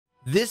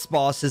This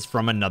boss is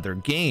from another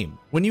game.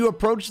 When you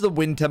approach the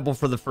Wind Temple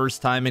for the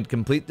first time and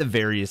complete the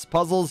various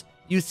puzzles,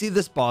 you see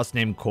this boss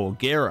named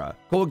Colgera.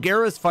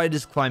 Colgera's fight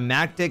is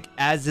climactic,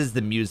 as is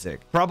the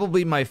music.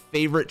 Probably my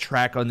favorite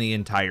track on the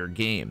entire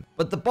game.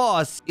 But the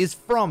boss is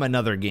from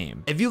another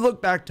game. If you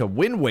look back to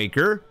Wind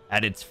Waker,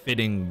 at its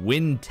fitting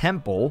Wind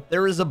Temple,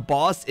 there is a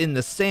boss in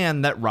the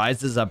sand that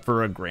rises up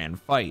for a grand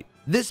fight.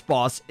 This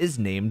boss is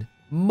named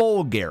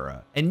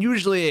Molgera, and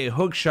usually a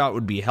hook shot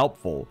would be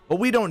helpful, but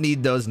we don't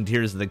need those in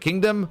Tears of the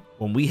Kingdom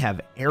when we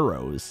have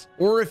arrows.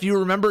 Or if you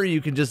remember,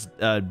 you can just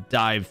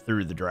dive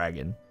through the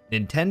dragon.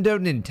 Nintendo,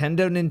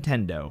 Nintendo,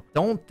 Nintendo.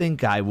 Don't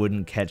think I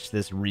wouldn't catch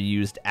this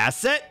reused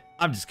asset.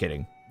 I'm just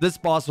kidding. This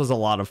boss was a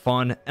lot of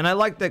fun, and I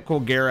like that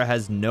Colgera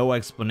has no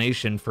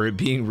explanation for it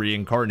being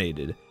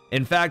reincarnated.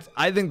 In fact,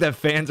 I think that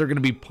fans are going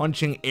to be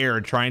punching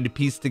air trying to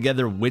piece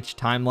together which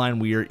timeline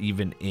we are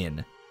even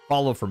in.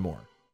 Follow for more.